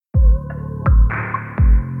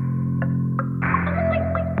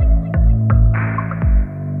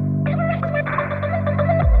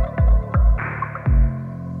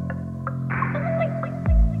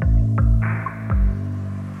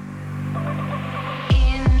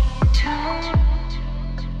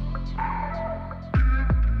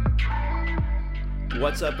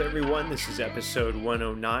What's up, everyone? This is episode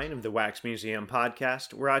 109 of the Wax Museum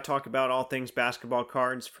podcast, where I talk about all things basketball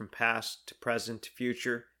cards from past to present to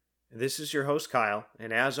future. This is your host, Kyle,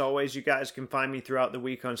 and as always, you guys can find me throughout the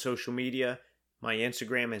week on social media. My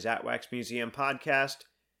Instagram is at Wax Museum Podcast,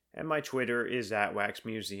 and my Twitter is at Wax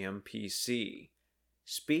Museum PC.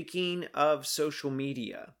 Speaking of social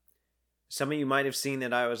media, some of you might have seen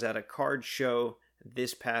that I was at a card show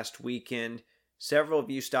this past weekend. Several of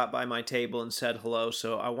you stopped by my table and said hello,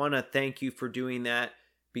 so I want to thank you for doing that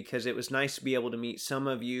because it was nice to be able to meet some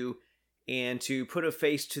of you and to put a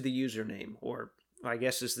face to the username, or I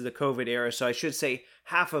guess this is the COVID era, so I should say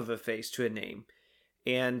half of a face to a name.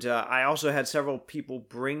 And I also had several people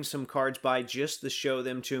bring some cards by just to show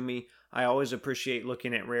them to me. I always appreciate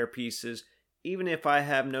looking at rare pieces, even if I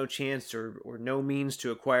have no chance or no means to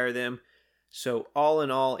acquire them. So all in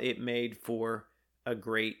all, it made for a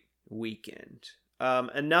great weekend.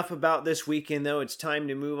 Enough about this weekend, though. It's time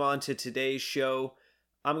to move on to today's show.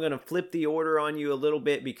 I'm going to flip the order on you a little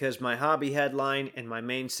bit because my hobby headline and my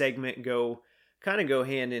main segment go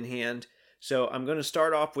hand in hand. So I'm going to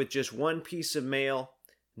start off with just one piece of mail.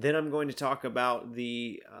 Then I'm going to talk about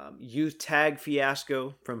the youth tag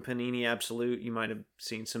fiasco from Panini Absolute. You might have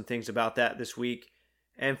seen some things about that this week.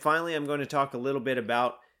 And finally, I'm going to talk a little bit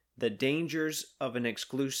about the dangers of an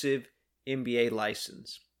exclusive NBA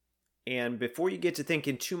license. And before you get to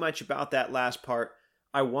thinking too much about that last part,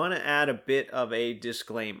 I want to add a bit of a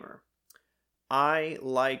disclaimer. I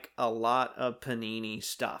like a lot of Panini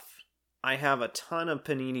stuff. I have a ton of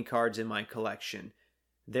Panini cards in my collection.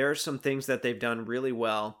 There are some things that they've done really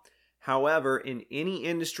well. However, in any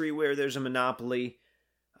industry where there's a monopoly,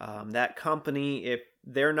 that company, if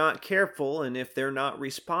they're not careful and if they're not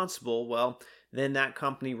responsible, well, then that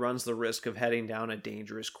company runs the risk of heading down a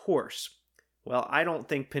dangerous course. Well, I don't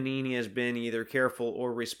think Panini has been either careful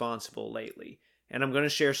or responsible lately, and I'm going to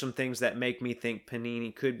share some things that make me think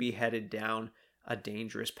Panini could be headed down a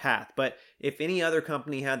dangerous path. But if any other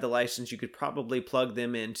company had the license, you could probably plug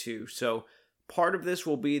them into. So part of this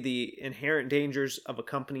will be the inherent dangers of a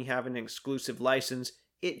company having an exclusive license.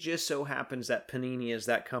 It just so happens that Panini is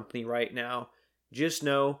that company right now. Just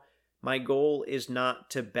know my goal is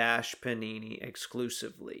not to bash Panini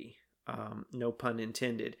exclusively. No pun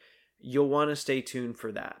intended. You'll want to stay tuned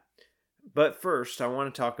for that. But first, I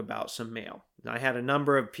want to talk about some mail. I had a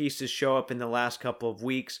number of pieces show up in the last couple of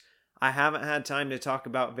weeks. I haven't had time to talk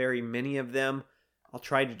about very many of them. I'll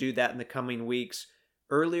try to do that in the coming weeks.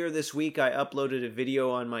 Earlier this week, I uploaded a video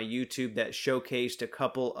on my YouTube that showcased a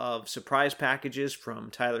couple of surprise packages from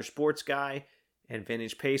Tyler Sports Guy and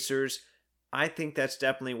Vintage Pacers. I think that's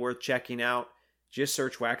definitely worth checking out. Just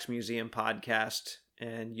search Wax Museum Podcast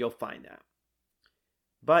and you'll find that.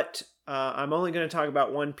 But I'm only going to talk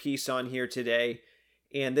about one piece on here today,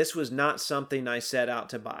 and this was not something I set out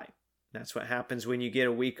to buy. That's what happens when you get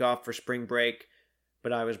a week off for spring break.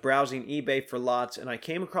 But I was browsing eBay for lots, and I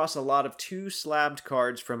came across a lot of 2 slabbed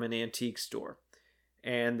cards from an antique store.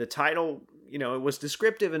 And the title, it was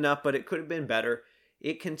descriptive enough, but it could have been better.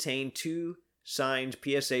 It contained 2 signed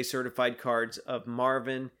PSA certified cards of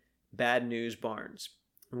Marvin Bad News Barnes.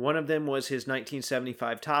 One of them was his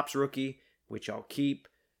 1975 Topps rookie, which I'll keep.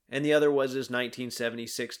 And the other was his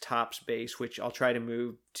 1976 Topps base, which I'll try to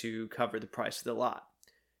move to cover the price of the lot.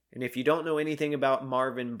 And if you don't know anything about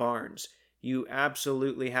Marvin Barnes, you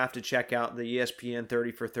absolutely have to check out the ESPN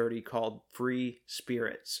 30 for 30 called Free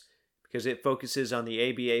Spirits, because it focuses on the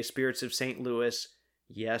ABA Spirits of St. Louis.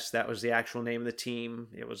 Yes, that was the actual name of the team.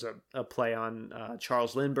 It was a play on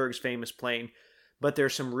Charles Lindbergh's famous plane. But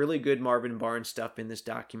there's some really good Marvin Barnes stuff in this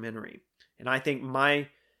documentary. And I think my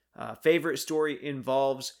favorite story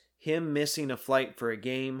involves him missing a flight for a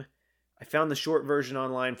game. I found the short version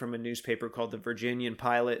online from a newspaper called the Virginian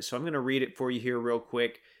Pilot, so I'm going to read it for you here real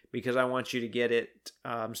quick because I want you to get it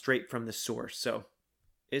straight from the source. So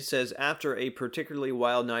it says, after a particularly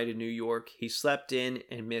wild night in New York, he slept in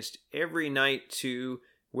and missed every night to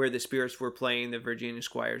where the Spirits were playing the Virginia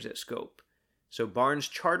Squires at Scope. So Barnes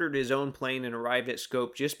chartered his own plane and arrived at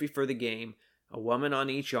Scope just before the game, a woman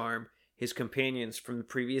on each arm, his companions from the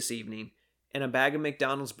previous evening, and a bag of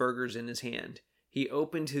McDonald's burgers in his hand. He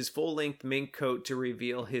opened his full-length mink coat to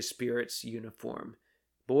reveal his Spirits uniform.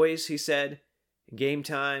 Boys, he said, game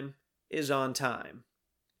time is on time.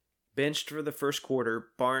 Benched for the first quarter,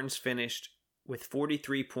 Barnes finished with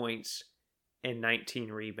 43 points and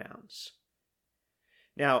 19 rebounds.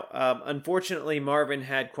 Now, unfortunately, Marvin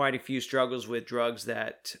had quite a few struggles with drugs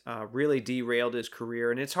that really derailed his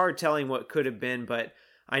career, and it's hard telling what could have been, but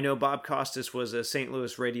I know Bob Costas was a St.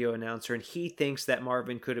 Louis radio announcer, and he thinks that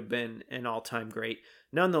Marvin could have been an all-time great.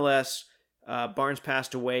 Nonetheless, Barnes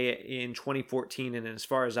passed away in 2014, and as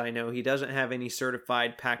far as I know, he doesn't have any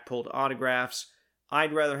certified pack-pulled autographs.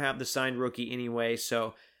 I'd rather have the signed rookie anyway,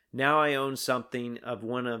 so now I own something of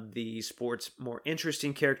one of the sport's more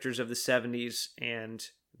interesting characters of the 70s, and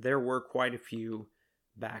there were quite a few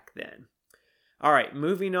back then. All right,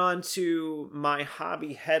 moving on to my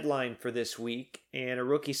hobby headline for this week, and a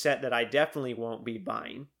rookie set that I definitely won't be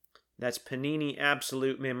buying. That's Panini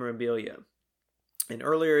Absolute Memorabilia. And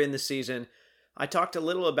earlier in the season, I talked a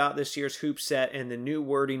little about this year's hoop set and the new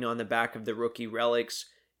wording on the back of the rookie relics.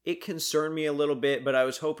 It concerned me a little bit, but I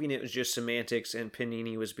was hoping it was just semantics and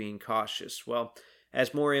Panini was being cautious. Well,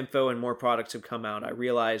 as more info and more products have come out, I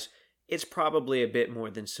realize it's probably a bit more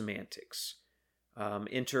than semantics.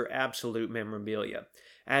 Enter Absolute Memorabilia.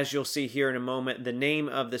 As you'll see here in a moment, the name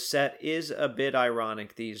of the set is a bit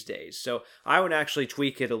ironic these days. So I would actually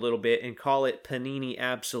tweak it a little bit and call it Panini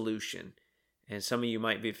Absolution. And some of you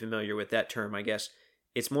might be familiar with that term. I guess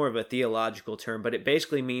it's more of a theological term, but it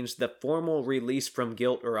basically means the formal release from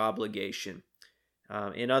guilt or obligation.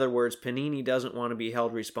 In other words, Panini doesn't want to be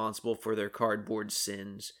held responsible for their cardboard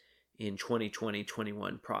sins in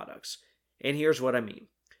 2020-21 products. And here's what I mean.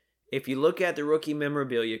 If you look at the rookie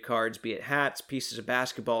memorabilia cards, be it hats, pieces of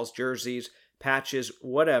basketballs, jerseys, patches,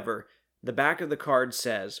 whatever, the back of the card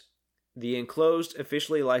says, the enclosed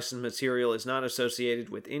officially licensed material is not associated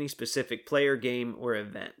with any specific player, game, or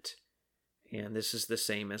event. And this is the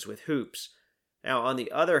same as with hoops. Now, on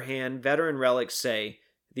the other hand, veteran relics say,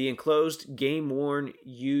 the enclosed, game-worn,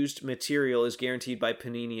 used material is guaranteed by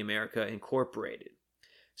Panini America Incorporated.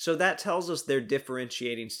 So that tells us they're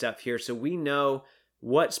differentiating stuff here, so we know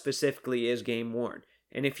what specifically is game-worn.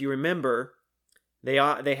 And if you remember, they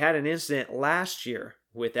had an incident last year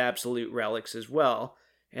with Absolute Relics as well,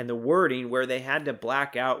 and the wording where they had to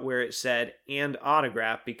black out where it said and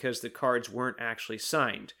autograph because the cards weren't actually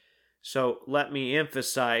signed. So let me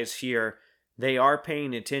emphasize here, they are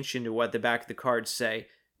paying attention to what the back of the cards say.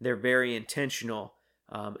 They're very intentional,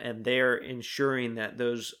 and they're ensuring that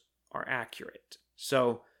those are accurate.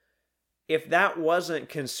 So if that wasn't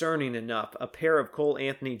concerning enough, a pair of Cole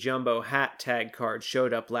Anthony Jumbo hat tag cards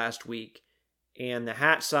showed up last week, and the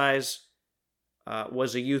hat size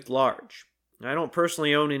was a youth large. I don't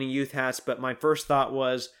personally own any youth hats, but my first thought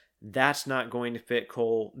was, that's not going to fit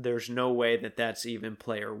Cole. There's no way that that's even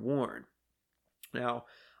player worn. Now,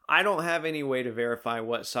 I don't have any way to verify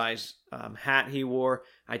what size hat he wore.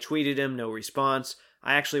 I tweeted him, no response.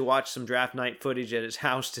 I actually watched some draft night footage at his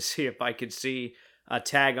house to see if I could see a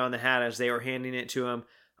tag on the hat as they were handing it to him.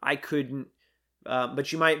 I couldn't,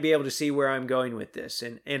 but you might be able to see where I'm going with this.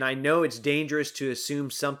 And I know it's dangerous to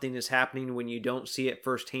assume something is happening when you don't see it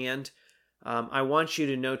firsthand. I want you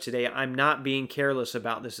to know today, I'm not being careless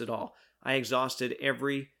about this at all. I exhausted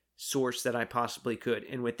every source that I possibly could.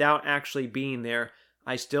 And without actually being there,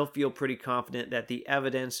 I still feel pretty confident that the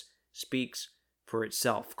evidence speaks for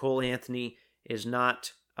itself. Cole Anthony is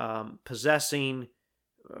not possessing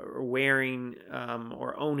or wearing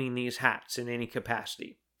or owning these hats in any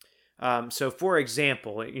capacity. So for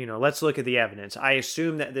example, let's look at the evidence. I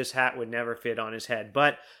assume that this hat would never fit on his head,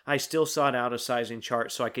 but I still sought out a sizing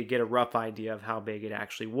chart so I could get a rough idea of how big it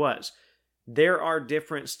actually was. There are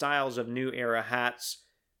different styles of new era hats.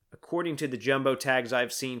 According to the jumbo tags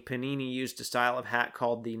I've seen, Panini used a style of hat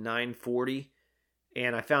called the 940,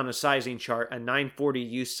 and I found a sizing chart. A 940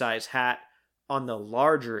 youth size hat on the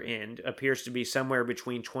larger end appears to be somewhere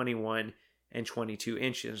between 21 and 22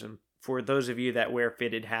 inches. And for those of you that wear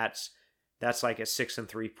fitted hats, that's like a 6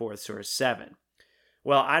 3/4 or a 7.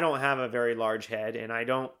 Well, I don't have a very large head, and I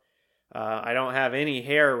don't have any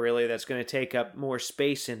hair really that's going to take up more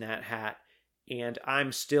space in that hat, and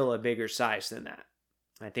I'm still a bigger size than that.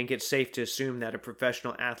 I think it's safe to assume that a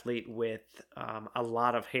professional athlete with a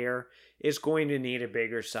lot of hair is going to need a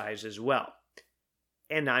bigger size as well.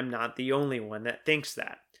 And I'm not the only one that thinks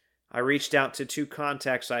that. I reached out to 2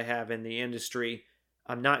 contacts I have in the industry.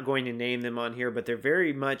 I'm not going to name them on here, but they're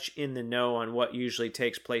very much in the know on what usually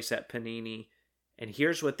takes place at Panini. And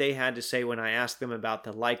here's what they had to say when I asked them about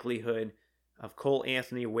the likelihood of Cole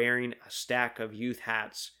Anthony wearing a stack of youth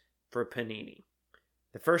hats for Panini.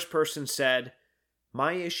 The first person said,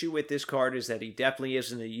 "My issue with this card is that he definitely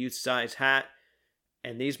isn't a youth size hat,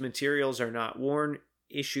 and these materials are not worn,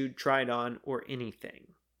 issued, tried on, or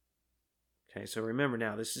anything." Okay, so remember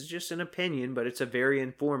now, this is just an opinion, but it's a very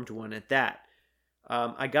informed one at that.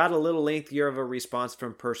 I got a little lengthier of a response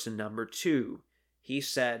from person number 2. He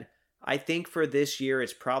said, "I think for this year,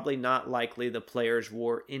 it's probably not likely the players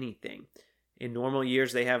wore anything. In normal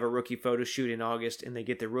years, they have a rookie photo shoot in August, and they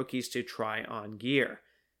get the rookies to try on gear.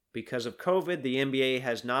 Because of COVID, the NBA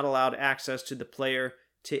has not allowed access to the player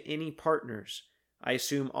to any partners. I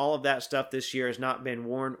assume all of that stuff this year has not been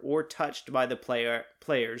worn or touched by the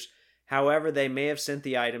players. However, they may have sent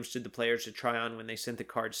the items to the players to try on when they sent the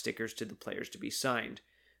card stickers to the players to be signed.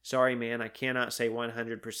 Sorry, man, I cannot say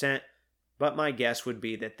 100%, but my guess would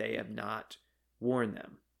be that they have not worn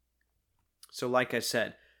them. So like I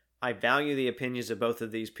said, I value the opinions of both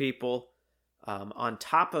of these people. On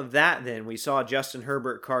top of that, then, we saw a Justin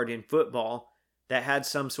Herbert card in football that had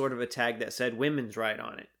some sort of a tag that said women's right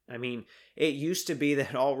on it. I mean, it used to be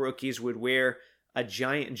that all rookies would wear a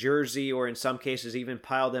giant jersey or in some cases even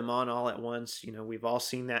pile them on all at once. You know, we've all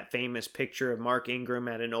seen that famous picture of Mark Ingram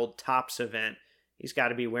at an old Topps event. He's got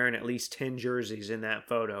to be wearing at least 10 jerseys in that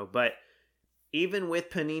photo. But even with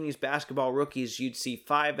Panini's basketball rookies, you'd see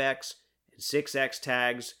 5X and 6X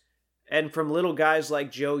tags, and from little guys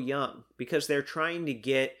like Joe Young, because they're trying to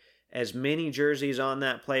get as many jerseys on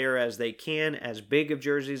that player as they can, as big of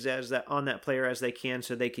jerseys on that player as they can,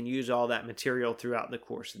 so they can use all that material throughout the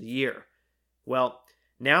course of the year. Well,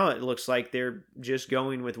 now it looks like they're just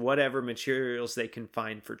going with whatever materials they can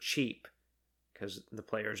find for cheap, because the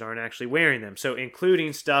players aren't actually wearing them. So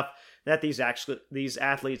including stuff that these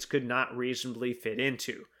athletes could not reasonably fit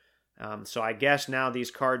into. So I guess now these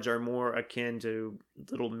cards are more akin to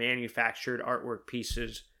little manufactured artwork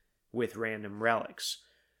pieces with random relics.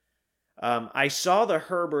 I saw the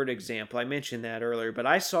Herbert example. I mentioned that earlier, but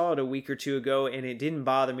I saw it a week or two ago and it didn't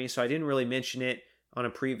bother me, so I didn't really mention it on a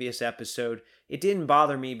previous episode. It didn't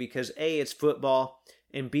bother me because A, it's football,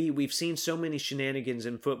 and B, we've seen so many shenanigans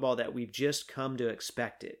in football that we've just come to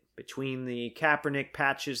expect it. Between the Kaepernick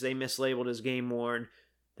patches they mislabeled as game worn,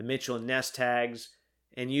 the Mitchell and Ness tags,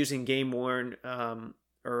 and using game worn,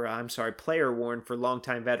 player worn for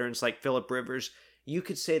longtime veterans like Phillip Rivers, you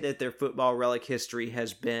could say that their football relic history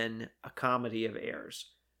has been a comedy of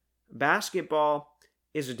errors. Basketball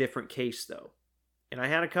is a different case, though. And I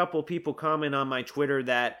had a couple people comment on my Twitter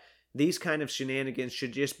that these kind of shenanigans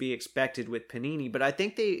should just be expected with Panini, but I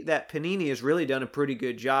think that Panini has really done a pretty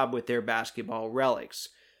good job with their basketball relics.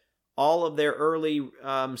 All of their early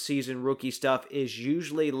season rookie stuff is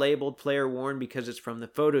usually labeled player worn because it's from the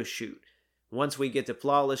photo shoot. Once we get to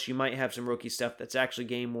Flawless, you might have some rookie stuff that's actually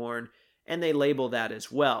game worn, and they label that as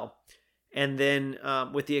well. And then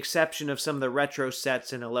with the exception of some of the retro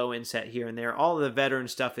sets and a low-end set here and there, all of the veteran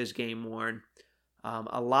stuff is game worn.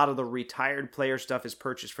 A lot of the retired player stuff is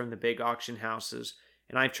purchased from the big auction houses,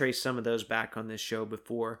 and I've traced some of those back on this show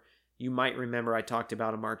before. You might remember I talked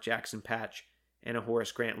about a Mark Jackson patch and a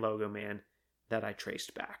Horace Grant logo man that I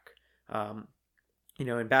traced back.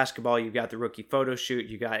 In basketball, you've got the rookie photo shoot,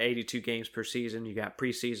 you got 82 games per season, you got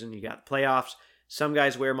preseason, you got playoffs. Some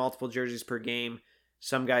guys wear multiple jerseys per game.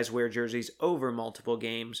 Some guys wear jerseys over multiple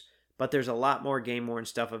games, but there's a lot more game-worn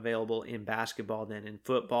stuff available in basketball than in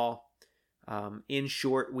football. In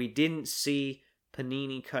short, we didn't see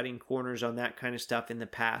Panini cutting corners on that kind of stuff in the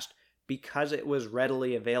past because it was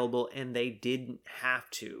readily available and they didn't have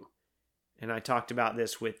to. And I talked about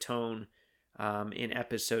this with Tone in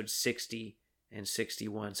episodes 60 and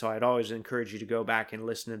 61. So I'd always encourage you to go back and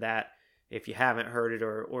listen to that if you haven't heard it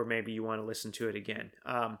or maybe you want to listen to it again.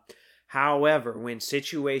 However, when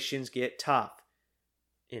situations get tough,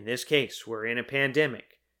 in this case, we're in a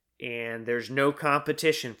pandemic and there's no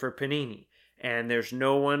competition for Panini and there's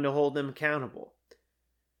no one to hold them accountable.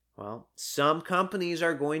 Well, some companies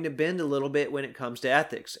are going to bend a little bit when it comes to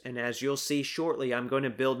ethics. And as you'll see shortly, I'm going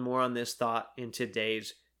to build more on this thought in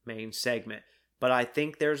today's main segment. But I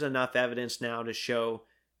think there's enough evidence now to show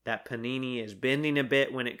that Panini is bending a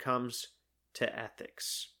bit when it comes to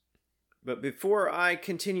ethics. But before I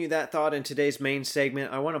continue that thought in today's main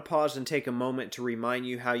segment, I want to pause and take a moment to remind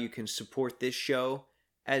you how you can support this show.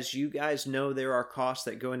 As you guys know, there are costs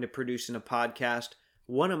that go into producing a podcast.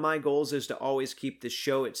 One of my goals is to always keep the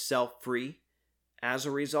show itself free. As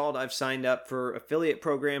a result, I've signed up for affiliate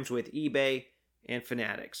programs with eBay and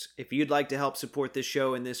Fanatics. If you'd like to help support this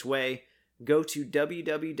show in this way, go to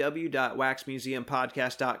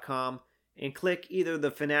www.waxmuseumpodcast.com and click either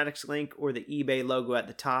the Fanatics link or the eBay logo at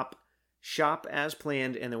the top. Shop as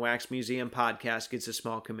planned, and the Wax Museum Podcast gets a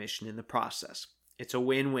small commission in the process. It's a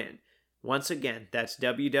win-win. Once again, that's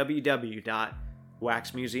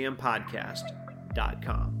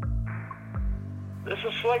www.waxmuseumpodcast.com. This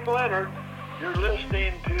is Slick Leonard. You're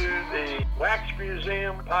listening to the Wax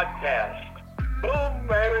Museum Podcast. Boom,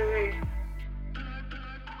 baby!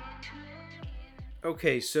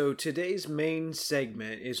 Okay, so today's main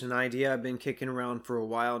segment is an idea I've been kicking around for a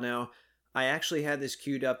while now. I actually had this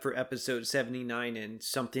queued up for episode 79 and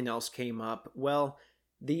something else came up. Well,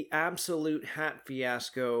 the absolute hat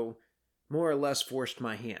fiasco more or less forced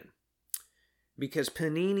my hand. Because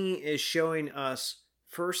Panini is showing us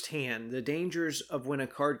firsthand the dangers of when a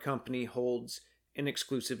card company holds an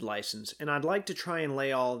exclusive license, and I'd like to try and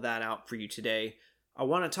lay all of that out for you today. I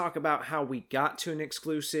want to talk about how we got to an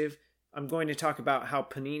exclusive. I'm going to talk about how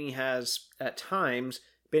Panini has, at times,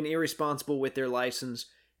 been irresponsible with their license,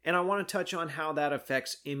 and I want to touch on how that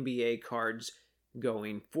affects NBA cards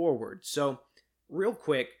going forward. So, real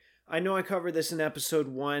quick, I know I covered this in episode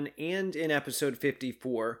 1 and in episode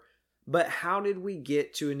 54, but how did we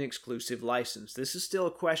get to an exclusive license? This is still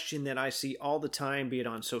a question that I see all the time, be it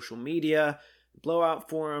on social media, blowout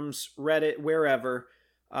forums, Reddit, wherever.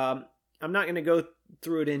 I'm not going to go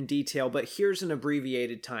through it in detail, but here's an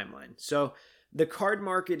abbreviated timeline. So the card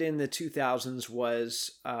market in the 2000s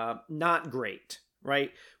was not great,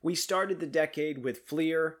 right? We started the decade with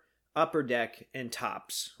Fleer, Upper Deck, and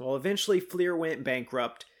Topps. Well, eventually Fleer went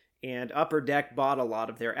bankrupt, and Upper Deck bought a lot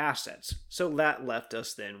of their assets. So that left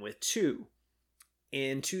us then with two.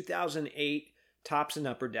 In 2008, Topps and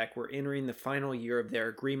Upper Deck were entering the final year of their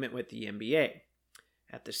agreement with the NBA.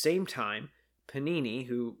 At the same time, Panini,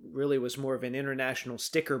 who really was more of an international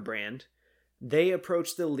sticker brand, they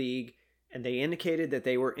approached the league and they indicated that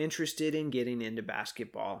they were interested in getting into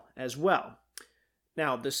basketball as well.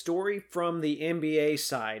 Now, the story from the NBA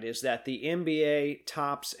side is that the NBA,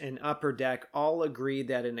 Topps, and Upper Deck all agreed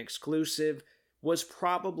that an exclusive was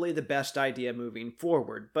probably the best idea moving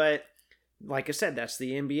forward. But, like I said, that's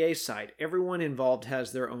the NBA side. Everyone involved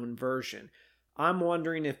has their own version. I'm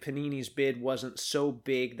wondering if Panini's bid wasn't so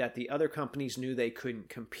big that the other companies knew they couldn't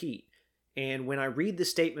compete. And when I read the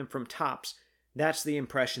statement from Topps, that's the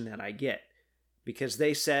impression that I get. Because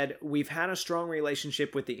they said, we've had a strong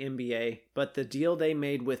relationship with the NBA, but the deal they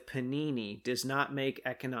made with Panini does not make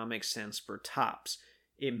economic sense for Topps.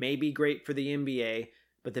 It may be great for the NBA,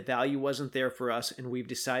 but the value wasn't there for us, and we've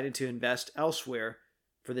decided to invest elsewhere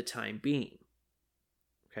for the time being.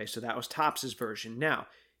 Okay, so that was Topps' version. Now,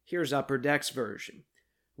 here's Upper Deck's version.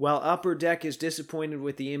 While Upper Deck is disappointed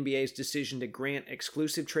with the NBA's decision to grant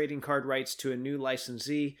exclusive trading card rights to a new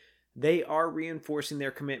licensee, they are reinforcing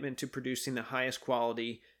their commitment to producing the highest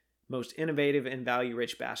quality, most innovative, and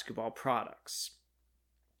value-rich basketball products.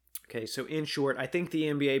 Okay, so in short, I think the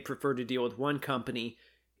NBA preferred to deal with one company,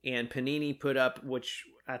 and Panini put up, which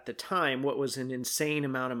at the time, what was an insane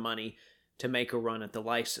amount of money to make a run at the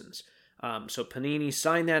license. So Panini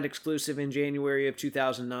signed that exclusive in January of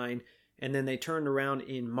 2009, and then they turned around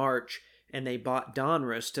in March, and they bought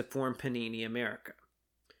Donruss to form Panini America.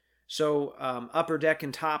 So Upper Deck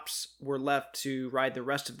and Topps were left to ride the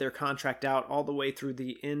rest of their contract out all the way through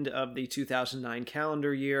the end of the 2009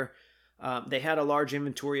 calendar year. They had a large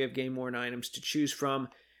inventory of game-worn items to choose from,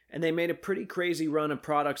 and they made a pretty crazy run of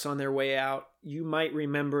products on their way out. You might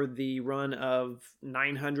remember the run of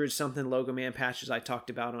 900-something Logo Man patches I talked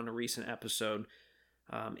about on a recent episode.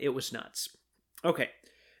 It was nuts. Okay,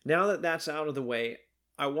 now that that's out of the way,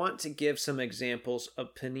 I want to give some examples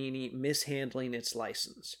of Panini mishandling its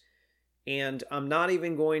license. And I'm not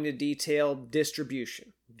even going to detail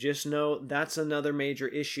distribution. Just know that's another major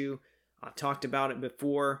issue. I've talked about it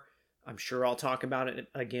before. I'm sure I'll talk about it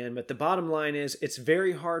again. But the bottom line is it's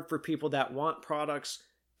very hard for people that want products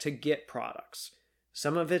to get products.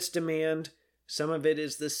 Some of it's demand. Some of it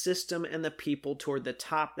is the system and the people toward the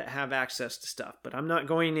top that have access to stuff. But I'm not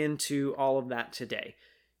going into all of that today.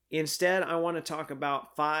 Instead, I want to talk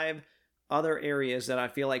about 5 other areas that I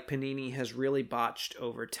feel like Panini has really botched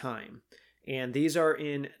over time. And these are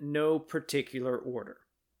in no particular order.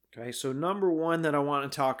 Okay, so number 1 that I want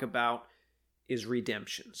to talk about is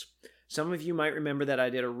redemptions. Some of you might remember that I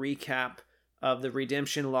did a recap of the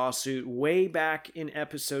redemption lawsuit way back in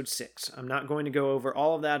episode 6. I'm not going to go over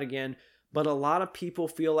all of that again, but a lot of people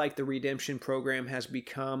feel like the redemption program has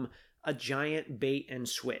become a giant bait and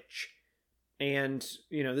switch. And,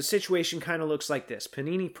 the situation kind of looks like this.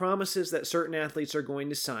 Panini promises that certain athletes are going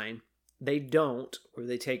to sign. They don't, or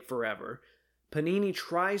they take forever. Panini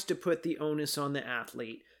tries to put the onus on the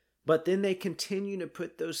athlete, but then they continue to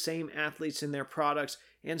put those same athletes in their products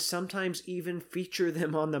and sometimes even feature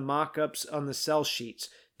them on the mock-ups on the sell sheets,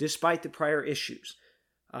 despite the prior issues.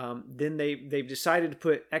 Then they've decided to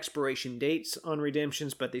put expiration dates on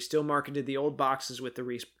redemptions, but they still marketed the old boxes with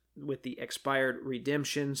the expired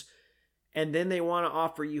redemptions. And then they want to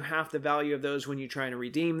offer you half the value of those when you're trying to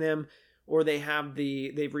redeem them, or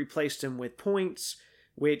they've replaced them with points,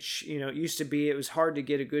 which, it used to be it was hard to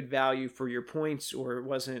get a good value for your points, or it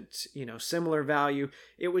wasn't, similar value.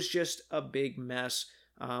 It was just a big mess.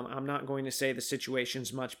 I'm not going to say the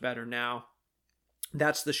situation's much better now.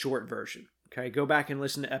 That's the short version. Okay, go back and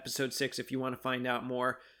listen to episode 6 if you want to find out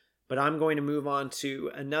more. But I'm going to move on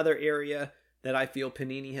to another area that I feel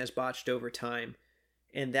Panini has botched over time.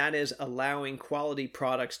 and that is allowing quality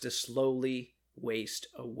products to slowly waste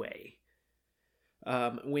away.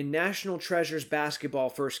 When National Treasures basketball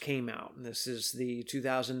first came out, and this is the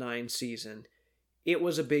 2009 season, it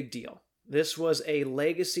was a big deal. This was a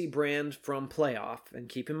legacy brand from Playoff, and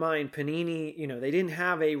keep in mind, Panini, they didn't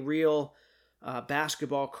have a real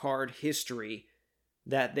basketball card history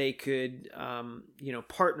that they could,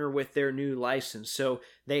 partner with their new license. So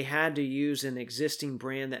they had to use an existing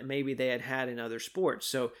brand that maybe they had in other sports.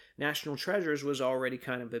 So National Treasures was already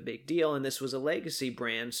kind of a big deal, and this was a legacy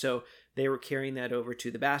brand, so they were carrying that over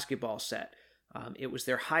to the basketball set. It was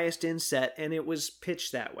their highest end set, and it was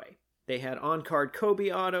pitched that way. They had on-card Kobe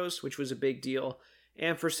autos, which was a big deal,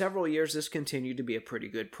 and for several years this continued to be a pretty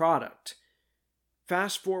good product.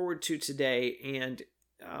 Fast forward to today, and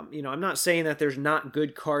I'm not saying that there's not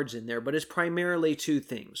good cards in there, but it's primarily two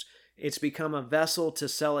things. It's become a vessel to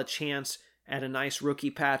sell a chance at a nice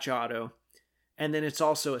rookie patch auto, and then it's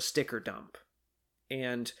also a sticker dump.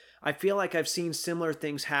 And I feel like I've seen similar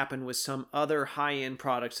things happen with some other high-end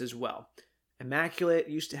products as well. Immaculate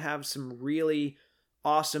used to have some really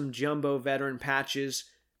awesome jumbo veteran patches.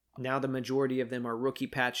 Now the majority of them are rookie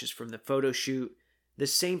patches from the photo shoot. The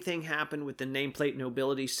same thing happened with the Nameplate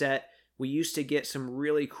Nobility set. We used to get some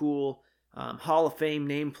really cool Hall of Fame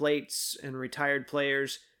nameplates and retired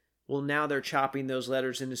players. Well, now they're chopping those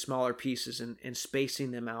letters into smaller pieces and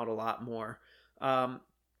spacing them out a lot more.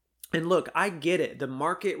 And look, I get it. The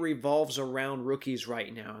market revolves around rookies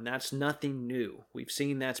right now, and that's nothing new. We've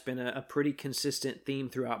seen that's been a pretty consistent theme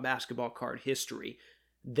throughout basketball card history.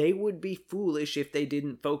 They would be foolish if they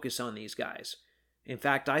didn't focus on these guys. In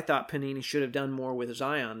fact, I thought Panini should have done more with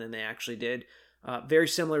Zion than they actually did. Very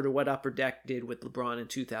similar to what Upper Deck did with LeBron in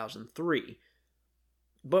 2003.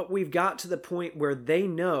 But we've got to the point where they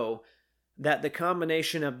know that the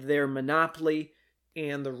combination of their monopoly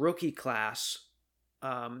and the rookie class,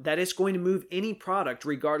 that it's going to move any product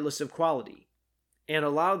regardless of quality. And a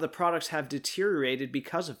lot of the products have deteriorated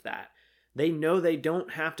because of that. They know they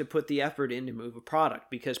don't have to put the effort in to move a product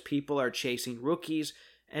because people are chasing rookies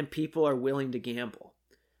and people are willing to gamble.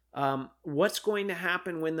 What's going to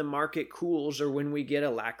happen when the market cools or when we get a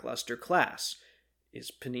lackluster class? Is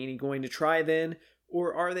Panini going to try then,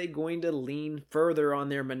 or are they going to lean further on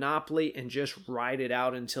their monopoly and just ride it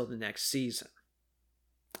out until the next season?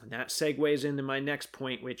 And that segues into my next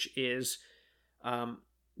point, which is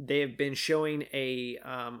they have been showing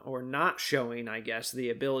or not showing, I guess, the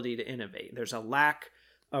ability to innovate. There's a lack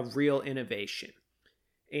of real innovation.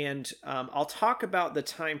 And I'll talk about the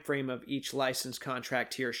time frame of each license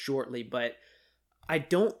contract here shortly, but I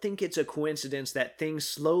don't think it's a coincidence that things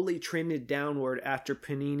slowly trended downward after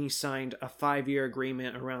Panini signed a 5-year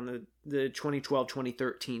agreement around the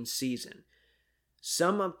 2012-2013 season.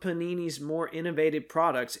 Some of Panini's more innovative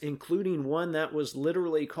products, including one that was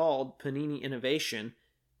literally called Panini Innovation,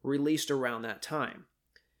 released around that time.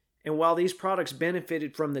 And while these products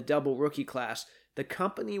benefited from the double rookie class, the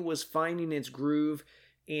company was finding its groove,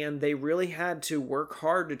 and they really had to work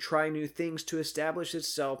hard to try new things to establish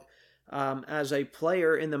itself as a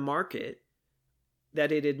player in the market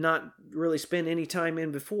that it had not really spent any time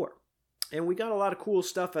in before. And we got a lot of cool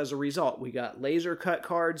stuff as a result. We got laser cut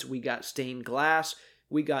cards, we got stained glass,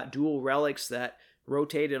 we got dual relics that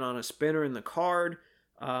rotated on a spinner in the card.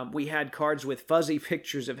 We had cards with fuzzy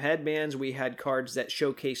pictures of headbands. We had cards that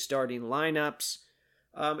showcase starting lineups.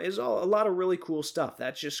 It's a lot of really cool stuff.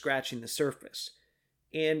 That's just scratching the surface.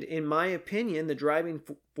 And in my opinion, the driving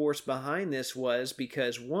force behind this was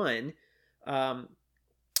because, one,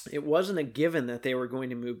 it wasn't a given that they were going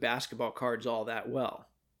to move basketball cards all that well.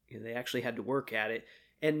 They actually had to work at it.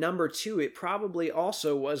 And number two, it probably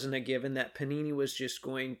also wasn't a given that Panini was just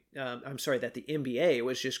going, that the NBA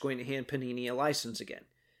was just going to hand Panini a license again.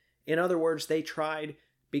 In other words, they tried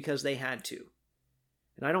because they had to.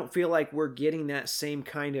 And I don't feel like we're getting that same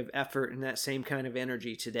kind of effort and that same kind of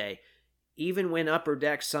energy today. Even when Upper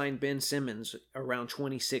Deck signed Ben Simmons around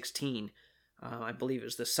 2016, I believe it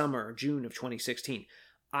was the summer or June of 2016,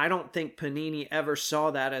 I don't think Panini ever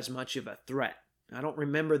saw that as much of a threat. I don't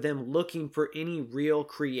remember them looking for any real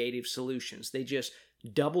creative solutions. They just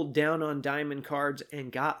doubled down on diamond cards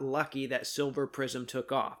and got lucky that Silver Prism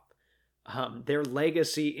took off. Their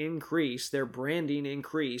legacy increased, their branding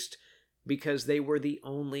increased, because they were the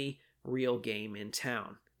only real game in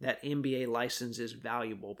town. That NBA license is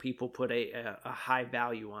valuable. People put a high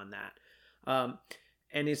value on that.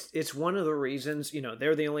 And it's one of the reasons,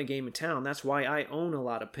 they're the only game in town. That's why I own a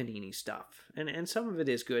lot of Panini stuff. And some of it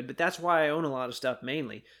is good, but that's why I own a lot of stuff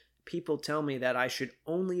mainly. People tell me that I should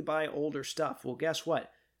only buy older stuff. Well, guess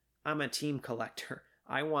what? I'm a team collector.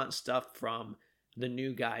 I want stuff from the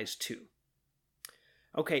new guys too.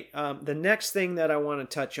 Okay, the next thing that I want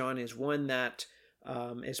to touch on is one that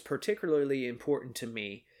is particularly important to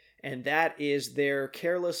me, and that is their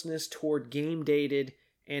carelessness toward game-dated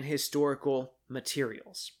and historical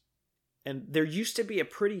materials. And there used to be a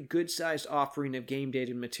pretty good-sized offering of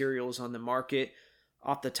game-dated materials on the market.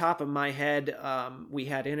 Off the top of my head, we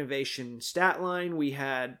had Innovation Statline, we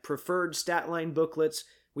had Preferred Statline booklets,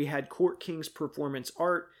 we had Court King's Performance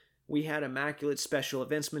Art, we had Immaculate Special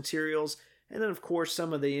Events materials, and then of course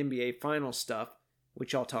some of the NBA Finals stuff,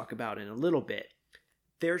 which I'll talk about in a little bit.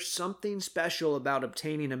 There's something special about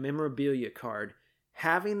obtaining a memorabilia card,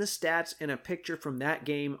 having the stats and a picture from that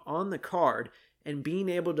game on the card, and being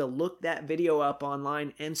able to look that video up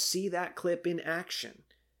online and see that clip in action.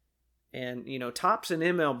 And, Topps and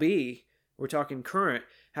MLB, we're talking current,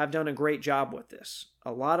 have done a great job with this.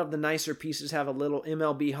 A lot of the nicer pieces have a little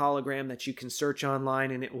MLB hologram that you can search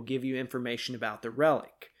online and it will give you information about the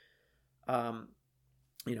relic.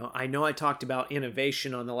 I know I talked about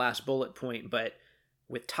innovation on the last bullet point, but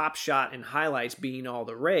with Top Shot and highlights being all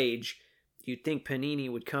the rage, you'd think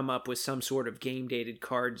Panini would come up with some sort of game-dated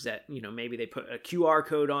cards that, maybe they put a QR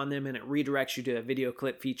code on them and it redirects you to a video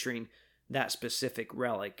clip featuring that specific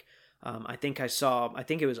relic. I think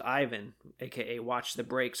it was Ivan, aka Watch the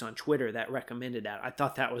Breaks on Twitter, that recommended that. I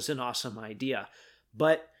thought that was an awesome idea.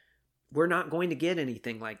 But we're not going to get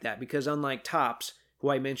anything like that because unlike Topps, who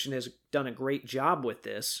I mentioned has done a great job with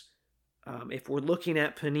this, if we're looking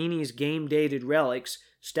at Panini's game-dated relics,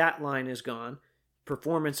 Statline is gone,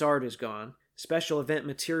 Performance Art is gone, Special Event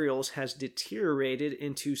Materials has deteriorated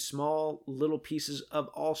into small little pieces of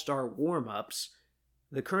all-star warm-ups.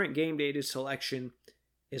 The current game-dated selection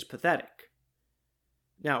is pathetic.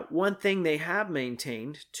 Now, one thing they have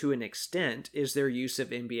maintained to an extent is their use of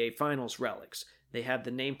NBA Finals relics. They have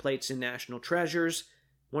the nameplates in National Treasures,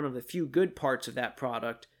 one of the few good parts of that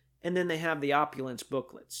product, and then they have the Opulence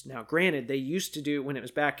booklets. Now, granted, they used to do, when it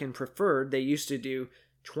was back in Preferred, they used to do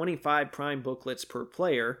 25 prime booklets per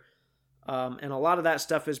player, and a lot of that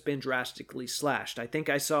stuff has been drastically slashed. I think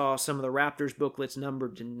I saw some of the Raptors booklets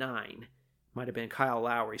numbered to 9. Might have been Kyle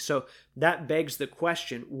Lowry. So that begs the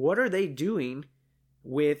question, what are they doing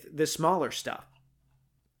with the smaller stuff?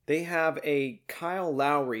 They have a Kyle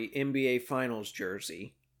Lowry NBA Finals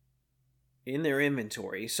jersey in their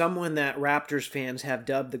inventory, someone that Raptors fans have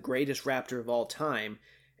dubbed the greatest Raptor of all time,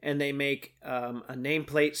 and they make a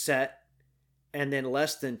nameplate set and then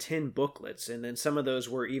less than 10 booklets, and then some of those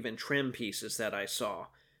were even trim pieces that I saw.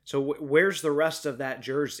 So where's the rest of that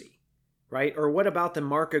jersey? Right? Or what about the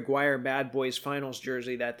Mark Aguirre Bad Boys Finals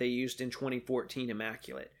jersey that they used in 2014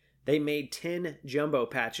 Immaculate? They made 10 jumbo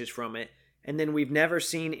patches from it, and then we've never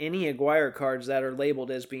seen any Aguirre cards that are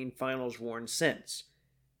labeled as being Finals worn since.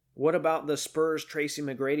 What about the Spurs Tracy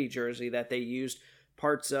McGrady jersey that they used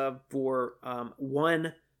parts of for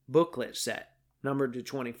one booklet set, numbered to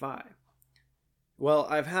 25? Well,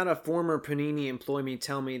 I've had a former Panini employee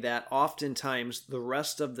tell me that oftentimes the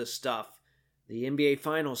rest of the stuff, the NBA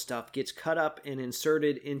Finals stuff, gets cut up and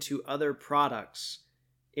inserted into other products.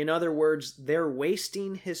 In other words, they're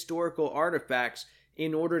wasting historical artifacts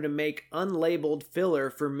in order to make unlabeled filler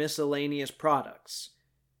for miscellaneous products.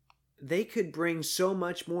 They could bring so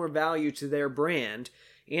much more value to their brand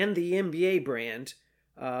and the NBA brand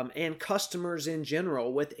and customers in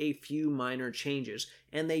general with a few minor changes,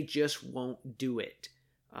 and they just won't do it.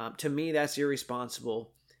 To me, that's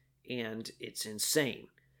irresponsible, and it's insane.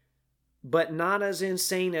 But not as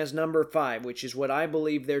insane as number 5, which is what I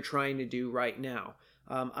believe they're trying to do right now.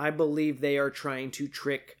 I believe they are trying to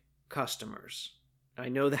trick customers. I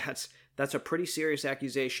know that's a pretty serious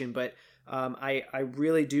accusation, but I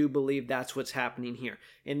really do believe that's what's happening here.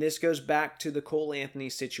 And this goes back to the Cole Anthony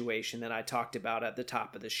situation that I talked about at the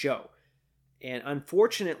top of the show. And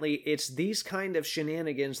unfortunately, it's these kind of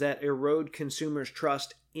shenanigans that erode consumers'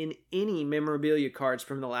 trust in any memorabilia cards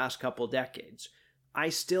from the last couple decades. I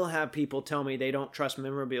still have people tell me they don't trust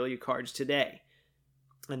memorabilia cards today.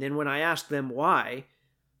 And then when I ask them why,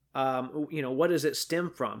 what does it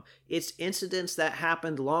stem from? It's incidents that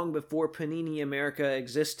happened long before Panini America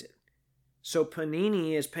existed. So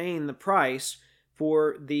Panini is paying the price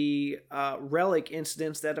for the relic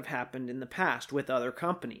incidents that have happened in the past with other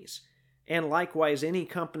companies. And likewise, any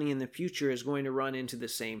company in the future is going to run into the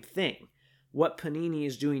same thing. What Panini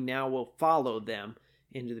is doing now will follow them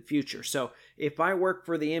into the future. So if I work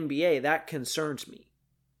for the NBA, that concerns me.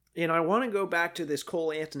 And I want to go back to this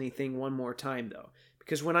Cole Anthony thing one more time, though,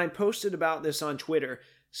 because when I posted about this on Twitter,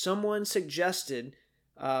 someone suggested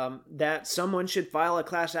that someone should file a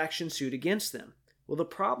class action suit against them. Well, the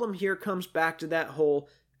problem here comes back to that whole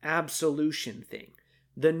absolution thing.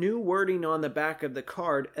 The new wording on the back of the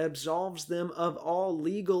card absolves them of all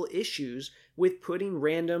legal issues with putting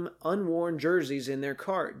random, unworn jerseys in their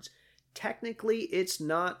cards. Technically, it's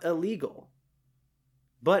not illegal.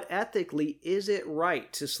 But ethically, is it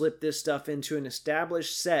right to slip this stuff into an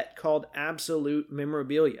established set called Absolute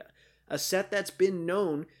Memorabilia? A set that's been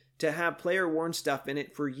known to have player-worn stuff in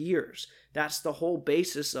it for years. That's the whole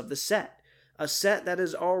basis of the set. A set that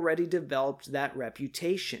has already developed that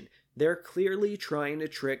reputation. They're clearly trying to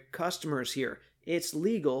trick customers here. It's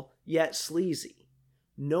legal, yet sleazy.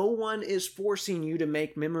 No one is forcing you to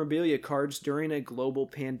make memorabilia cards during a global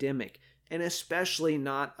pandemic, and especially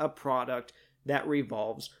not a product that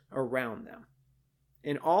revolves around them.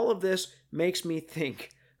 And all of this makes me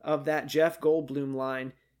think of that Jeff Goldblum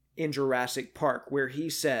line in Jurassic Park, where he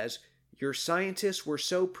says, "Your scientists were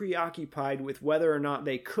so preoccupied with whether or not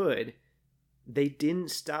they could, they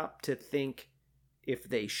didn't stop to think if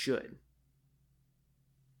they should."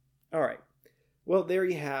 All right. Well, there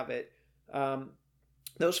you have it.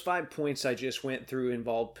 Those 5 points I just went through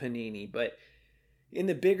involved Panini, but in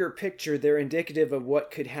the bigger picture, they're indicative of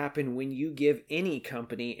what could happen when you give any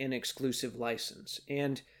company an exclusive license.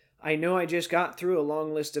 And I know I just got through a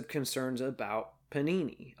long list of concerns about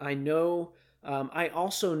Panini. I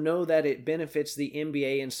also know that it benefits the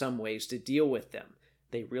NBA in some ways to deal with them.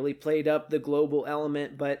 They really played up the global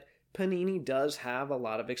element, but Panini does have a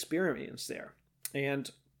lot of experience there. And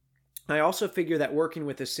I also figure that working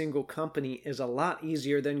with a single company is a lot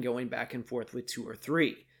easier than going back and forth with 2 or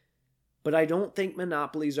 3. But I don't think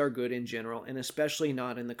monopolies are good in general, and especially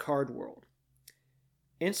not in the card world.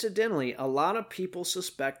 Incidentally, a lot of people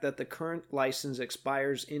suspect that the current license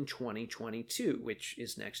expires in 2022, which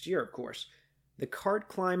is next year, of course. The card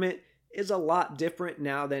climate is a lot different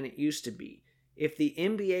now than it used to be. If the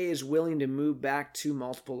NBA is willing to move back to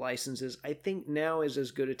multiple licenses, I think now is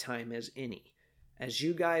as good a time as any. As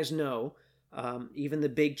you guys know, even the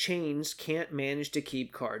big chains can't manage to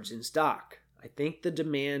keep cards in stock. I think the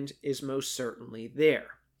demand is most certainly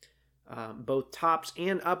there. Both Topps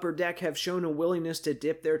and Upper Deck have shown a willingness to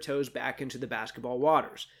dip their toes back into the basketball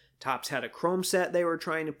waters. Topps had a Chrome set they were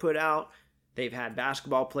trying to put out. They've had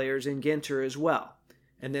basketball players in Ginter as well.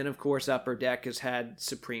 And then, of course, Upper Deck has had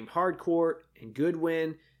Supreme Hardcourt and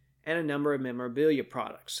Goodwin and a number of memorabilia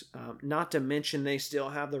products. Not to mention they still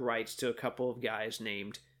have the rights to a couple of guys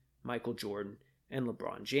named Michael Jordan and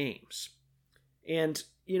LeBron James. And,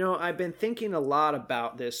 you know, I've been thinking a lot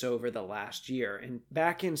about this over the last year. And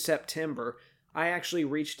back in September, I actually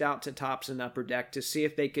reached out to Topps and Upper Deck to see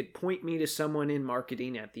if they could point me to someone in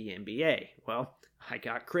marketing at the NBA. Well, I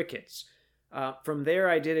got crickets. From there,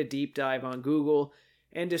 I did a deep dive on Google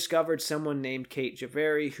and discovered someone named Kate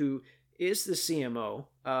Javeri, who is the CMO.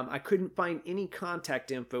 I couldn't find any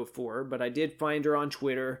contact info for her, but I did find her on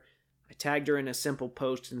Twitter. I tagged her in a simple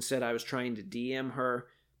post and said I was trying to DM her.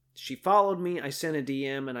 She followed me, I sent a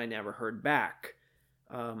DM, and I never heard back.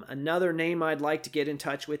 Another name I'd like to get in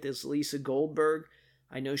touch with is Lisa Goldberg.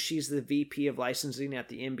 I know she's the VP of licensing at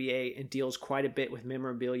the NBA and deals quite a bit with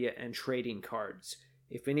memorabilia and trading cards.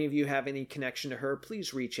 If any of you have any connection to her,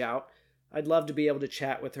 please reach out. I'd love to be able to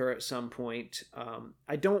chat with her at some point.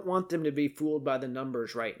 I don't want them to be fooled by the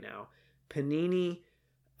numbers right now. Panini,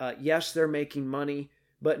 yes, they're making money,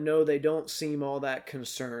 but no, they don't seem all that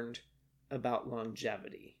concerned about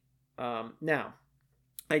longevity. Now,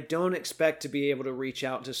 I don't expect to be able to reach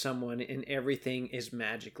out to someone and everything is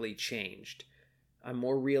magically changed. I'm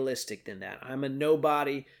more realistic than that. I'm a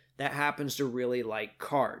nobody that happens to really like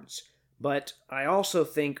cards. But I also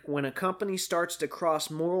think when a company starts to cross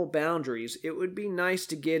moral boundaries, it would be nice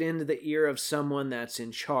to get into the ear of someone that's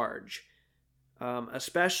in charge.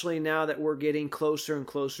 Especially now that we're getting closer and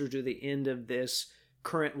closer to the end of this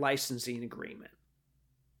current licensing agreement.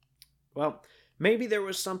 Well, maybe there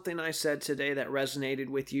was something I said today that resonated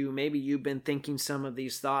with you. Maybe you've been thinking some of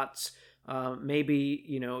these thoughts. Maybe,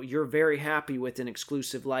 you're very happy with an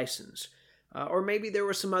exclusive license. Or maybe there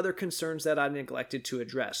were some other concerns that I neglected to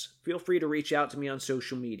address. Feel free to reach out to me on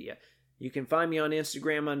social media. You can find me on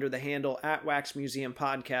Instagram under the handle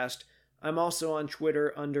 @WaxMuseumPodcast. I'm also on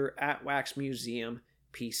Twitter under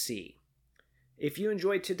 @WaxMuseumPC. If you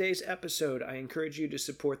enjoyed today's episode, I encourage you to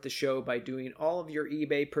support the show by doing all of your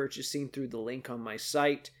eBay purchasing through the link on my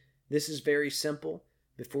site. This is very simple.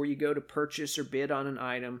 Before you go to purchase or bid on an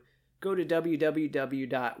item, go to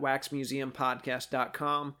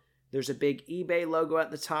www.waxmuseumpodcast.com. There's a big eBay logo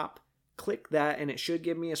at the top. Click that and it should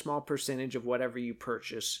give me a small percentage of whatever you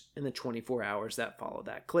purchase in the 24 hours that follow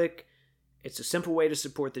that click. It's a simple way to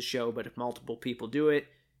support the show, but if multiple people do it,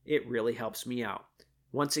 it really helps me out.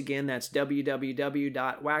 Once again, that's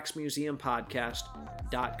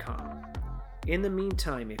www.waxmuseumpodcast.com. In the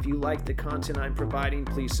meantime, if you like the content I'm providing,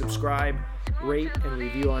 please subscribe, rate, and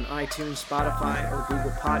review on iTunes, Spotify, or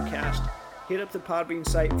Google Podcast. Hit up the Podbean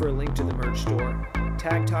site for a link to the merch store.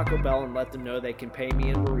 Tag Taco Bell and let them know they can pay me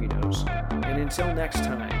in burritos. And until next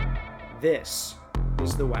time, this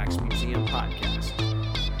is the Wax Museum Podcast.